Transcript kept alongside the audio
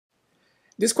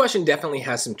This question definitely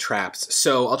has some traps,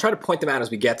 so I'll try to point them out as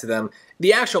we get to them.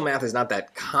 The actual math is not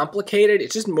that complicated,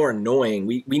 it's just more annoying.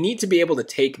 We need to be able to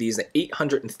take these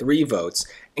 803 votes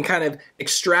and kind of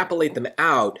extrapolate them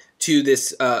out to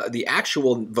this the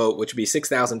actual vote, which would be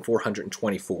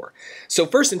 6,424. So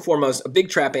first and foremost, a big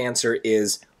trap answer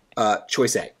is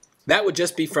choice A. That would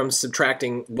just be from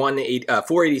subtracting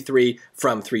 483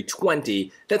 from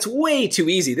 320. That's way too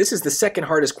easy. This is the second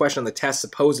hardest question on the test,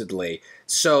 supposedly.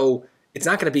 So it's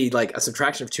not going to be like a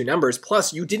subtraction of two numbers.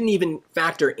 Plus, you didn't even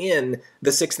factor in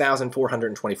the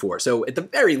 6,424. So at the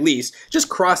very least, just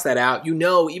cross that out. You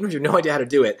know, even if you have no idea how to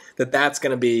do it, that that's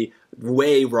going to be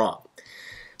way wrong.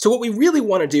 So what we really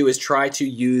want to do is try to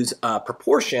use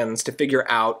proportions to figure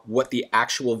out what the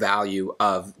actual value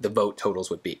of the vote totals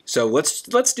would be. So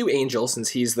let's do Angel, since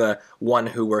he's the one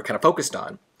who we're kind of focused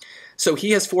on. So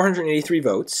he has 483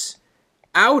 votes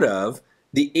out of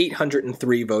the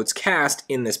 803 votes cast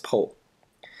in this poll.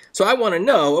 So I want to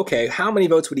know, okay, how many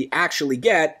votes would he actually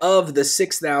get of the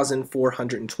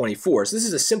 6,424? So this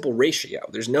is a simple ratio.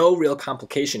 There's no real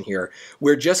complication here.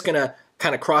 We're just going to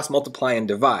kind of cross multiply and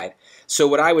divide. So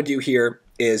what I would do here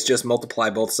is just multiply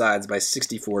both sides by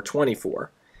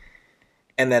 6424.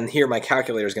 And then here my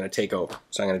calculator is going to take over.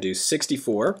 So I'm going to do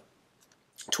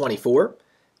 6424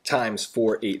 times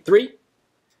 483.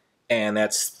 And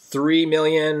that's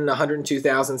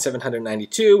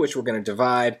 3,102,792, which we're going to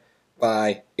divide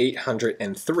by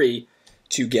 803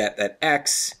 to get that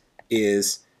x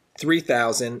is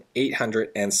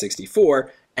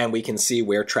 3,864, and we can see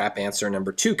where trap answer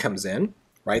number 2 comes in,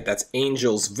 right? That's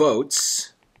Angel's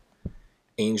votes.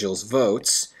 Angel's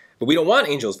votes. But we don't want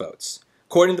Angel's votes.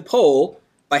 According to the poll,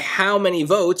 by how many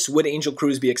votes would Angel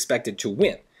Cruz be expected to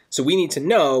win? So we need to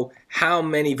know how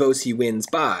many votes he wins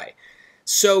by.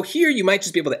 So here you might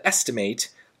just be able to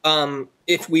estimate.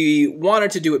 If we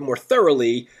wanted to do it more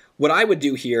thoroughly, what I would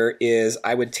do here is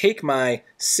I would take my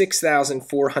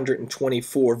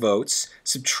 6,424 votes,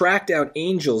 subtract out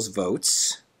Angel's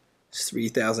votes,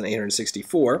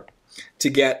 3,864, to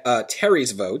get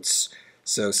Terry's votes.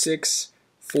 So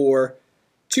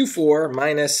 6,424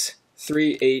 minus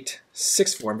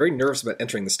 3,864. I'm very nervous about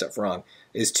entering this stuff wrong.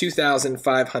 Is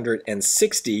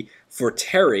 2,560 for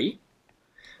Terry,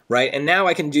 right? And now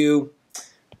I can do,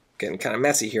 getting kind of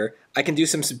messy here, I can do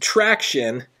some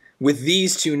subtraction with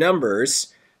these two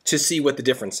numbers to see what the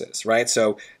difference is, right?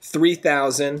 So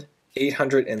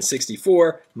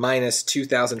 3,864 minus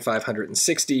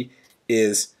 2,560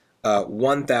 is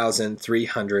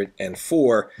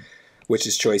 1,304, which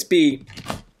is choice B,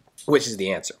 which is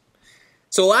the answer.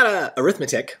 So a lot of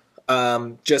arithmetic,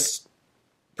 just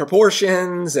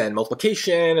proportions and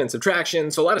multiplication and subtraction,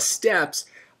 so a lot of steps,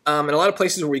 and a lot of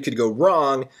places where we could go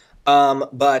wrong,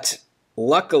 but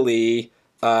luckily,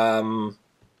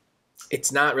 it's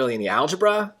not really in the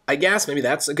algebra, I guess. Maybe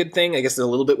that's a good thing. I guess a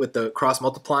little bit with the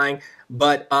cross-multiplying.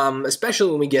 But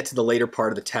especially when we get to the later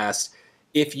part of the test,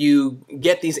 if you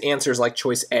get these answers like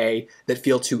choice A that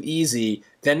feel too easy,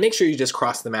 then make sure you just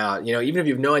cross them out. You know, even if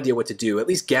you have no idea what to do, at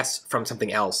least guess from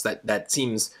something else that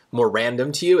seems more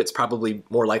random to you. It's probably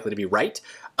more likely to be right.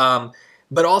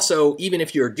 But also, even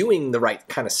if you're doing the right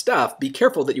kind of stuff, be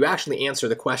careful that you actually answer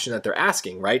the question that they're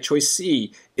asking, right? Choice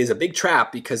C is a big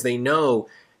trap because they know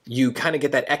you kind of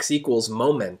get that X equals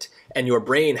moment, and your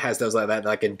brain has those that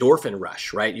like endorphin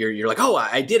rush, right? You're like, oh,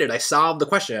 I did it, I solved the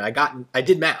question, I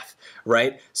did math,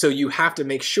 right? So you have to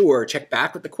make sure, check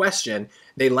back with the question.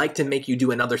 They like to make you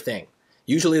do another thing.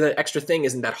 Usually that extra thing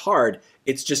isn't that hard.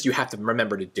 It's just you have to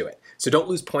remember to do it. So don't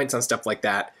lose points on stuff like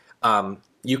that.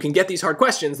 You can get these hard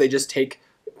questions. They just take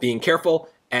being careful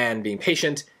and being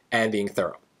patient and being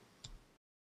thorough.